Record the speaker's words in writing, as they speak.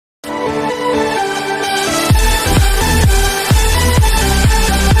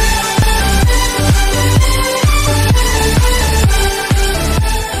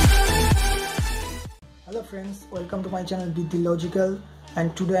my channel Be Logical,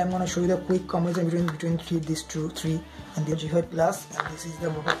 and today I'm going to show you the quick comparison between these three and the G5 Plus, and this is the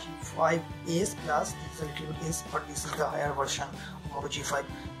Moto5s Plus. This is a little bit S, but this is the higher version of Moto G5.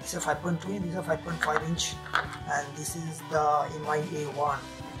 This is a 5.2 and this is a 5.5 inch, and this is the MiA1.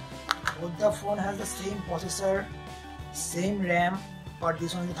 Both the phone has the same processor, same RAM, but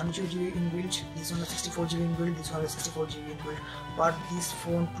this one is 32GB inbuilt, this one is 64GB inbuilt, this one is 64GB inbuilt. But this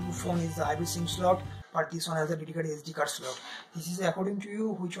phone is the hybrid SIM slot, but this one has a dedicated SD card slot. This is according to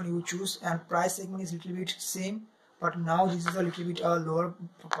you which one you choose, and price segment is little bit same, but now this is a little bit lower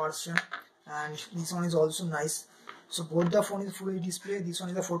version, and this one is also nice. So both the phone is fully display. This one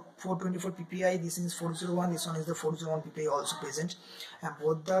is the 424 ppi, this is 401, this one is the 401 ppi also present, and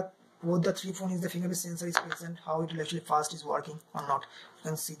both the three phone is the fingerprint sensor is present. How it will actually fast is working or not, you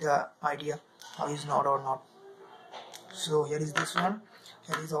can see the idea how is not or not. So here is this one,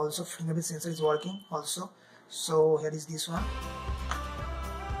 here is also fingerprint sensor is working also. So here is this one,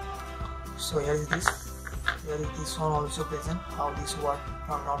 so here is this one also present, how this work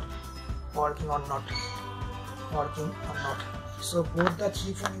or not, working or not. So both the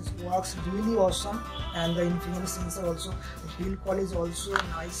three phones works really awesome, and the fingerprint sensor also, the build quality is also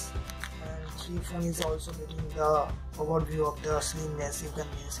nice, and three phone is also getting the overview of the slimness. You can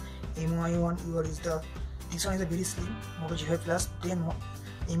use MiA1. This one is a very slim Moto G5 Plus, then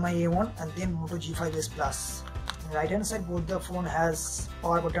MiA1, and then Moto G5s Plus. On the right hand side, both the phone has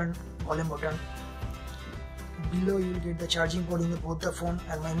power button, volume button. Below you will get the charging port in both the phone,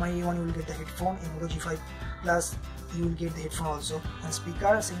 and MiA1 you will get the headphone. In Moto G5 Plus you will get the headphone also, and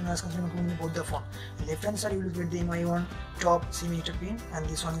speaker same as consumer in both the phone. On the left hand side you will get the MiA1 top SIM ejector pin, and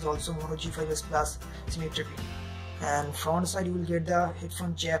this one is also Moto G5s Plus SIM ejector pin. And front side you will get the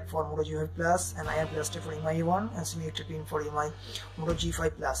headphone jack for Moto G5 Plus, and IR blaster for MiA1, and SIM ejector pin for Moto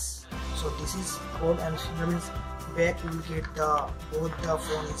G5 Plus. So this is code, and back you will get both the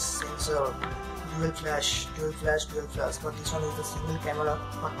phone is sensor, dual flash, but this one is the single camera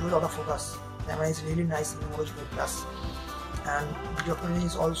but dual autofocus. Camera is really nice in the Moto G5 Plus, and video quality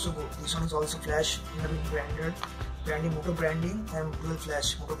is also good. This one is also flash, branding, Moto branding, and dual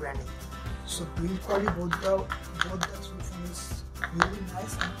flash, Moto branding. So build quality both the three phones is really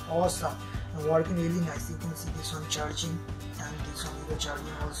nice and awesome, and working really nice. You can see this one charging, and this one is the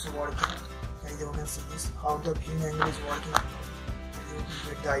charging also working. And you can see this how the viewing angle is working. You will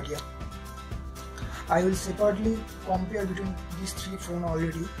get the idea. I will separately compare between these three phones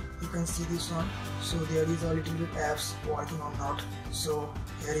already. You can see this one. So there is a little bit apps working or not. So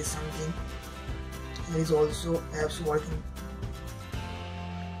here is something. There is also apps working.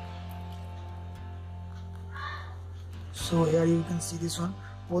 So here you can see this one.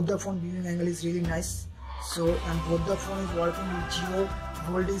 Both the phone viewing angle is really nice. So, and both the phone is working with Geo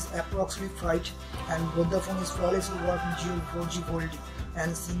VoLTE is approximately 5, and both the phone is flawlessly working Geo 4G VoLTE,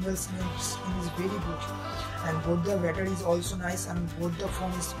 and single spin is very good, and both the battery is also nice, and both the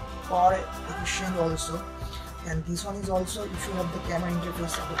phone is power efficient also. And this one is also, if you have the camera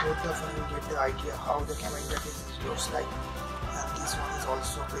interface of both the phone, you get the idea how the camera interface looks like. And this one is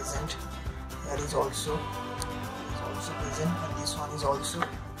also present. Here is also present, and this one is also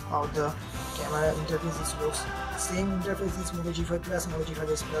how the camera interface looks. Same interface is Moto G5 Plus, Moto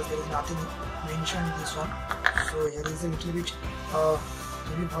G5s Plus. There is nothing mentioned in this one. So here is a little bit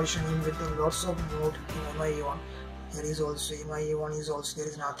heavy version in with the lots of mode in MiA1. Here is also MiA1 is also, there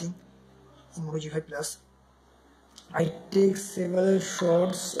is nothing in Moto G5 Plus. I take several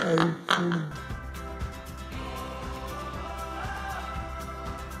shots. I will put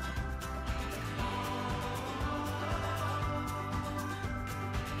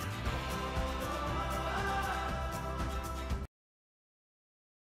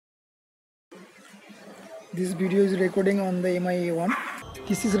this video is recording on the MiA1.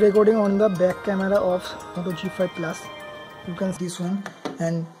 This is recording on the back camera of Moto G5 Plus. You can see this one,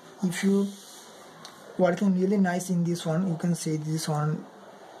 and if you working really nice in this one, you can see this one.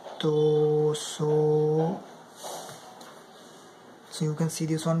 So you can see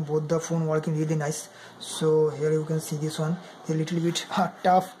this one, both the phone working really nice. So here you can see this one, a little bit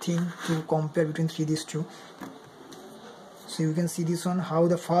tough thing to compare between these two. So you can see this one how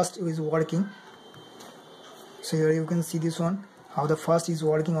the fast is working. So here you can see this one how the fast is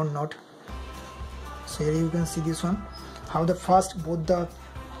working or not. So here you can see this one how the fast both the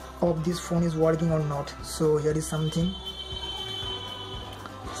of this phone is working or not. So here is something,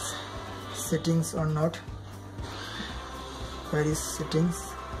 settings or not. Here is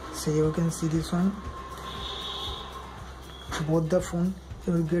settings. So you can see this one, both the phone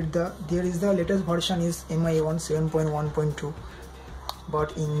you will get the, there is the latest version is MiA1 7.1.2,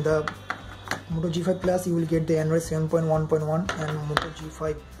 but in the Moto G5 Plus you will get the Android 7.1.1, and Moto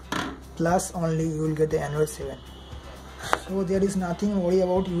G5 Plus only you will get the Android 7. So there is nothing to worry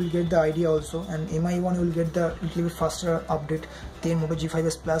about, you will get the idea also. And MiA1 you will get the little bit faster update, then Moto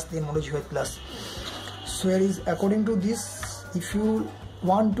G5s Plus, then Moto G5 Plus. So here is according to this, if you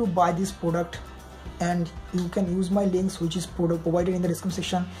want to buy this product, and you can use my links which is provided in the description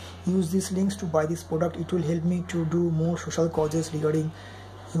section. Use these links to buy this product. It will help me to do more social causes regarding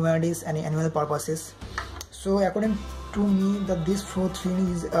humanities and animal purposes. So according to me, that this phone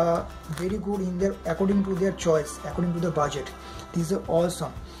is very good in their, according to their choice, according to the budget. These are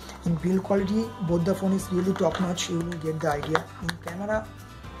awesome. In build quality, both the phone is really top notch. You will get the idea. In camera,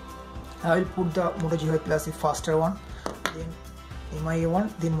 I will put the Moto G5 Plus, a faster one. Then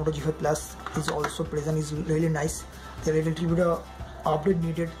MiA1, then Moto G5 Plus is also present, is really nice. There is a little bit of update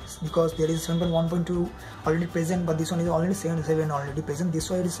needed because there is 7.1.2 already present, but this one is already 7.7 already present. This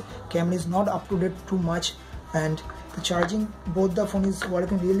one is camera is not up to date too much, and the charging, both the phone is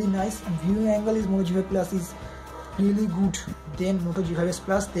working really nice, and viewing angle is Moto G5 Plus is really good. Then Moto G5s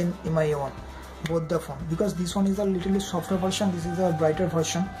Plus, then MiA1, both the phone, because this one is a little bit softer version, this is a brighter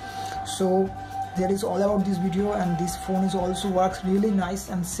version. So there is all about this video, and this phone is also works really nice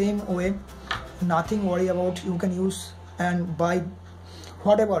and same way, nothing worry about. You can use and buy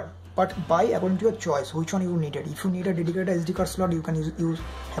whatever, but buy according to your choice which one you needed. If you need a dedicated SD card slot, you can use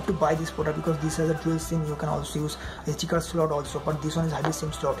have to buy this product, because this has a dual SIM. You can also use SD card slot also, but this one is hybrid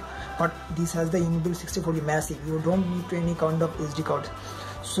SIM slot, but this has the inbuilt 64GB massive. You don't need to any kind of SD card.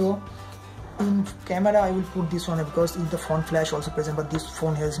 So in camera I will put this one because the front flash also present, but this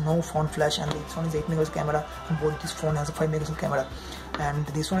phone has no front flash, and this one is 8 megapixel camera, and both this phone has a 5 megapixel camera, and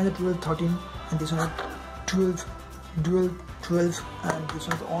this one is a 12-13, and this one is 12, and this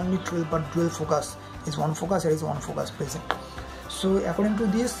one is only 12, but dual focus is one focus. There is one focus present. So according to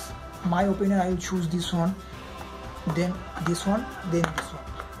this, my opinion, I will choose this one, then this one, then this one.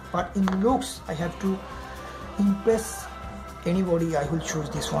 But in looks, I have to impress anybody, I will choose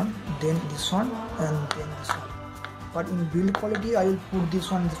this one, then this one, and then this one. But in build quality, I will put this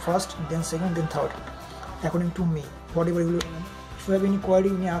one first, then second, then third, according to me. Whatever you will. If you have any query,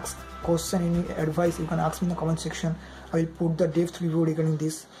 any question, any advice, you can ask me in the comment section. I will put the depth review regarding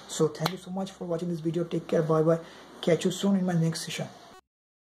this. So thank you so much for watching this video. Take care. Bye bye. Catch you soon in my next session.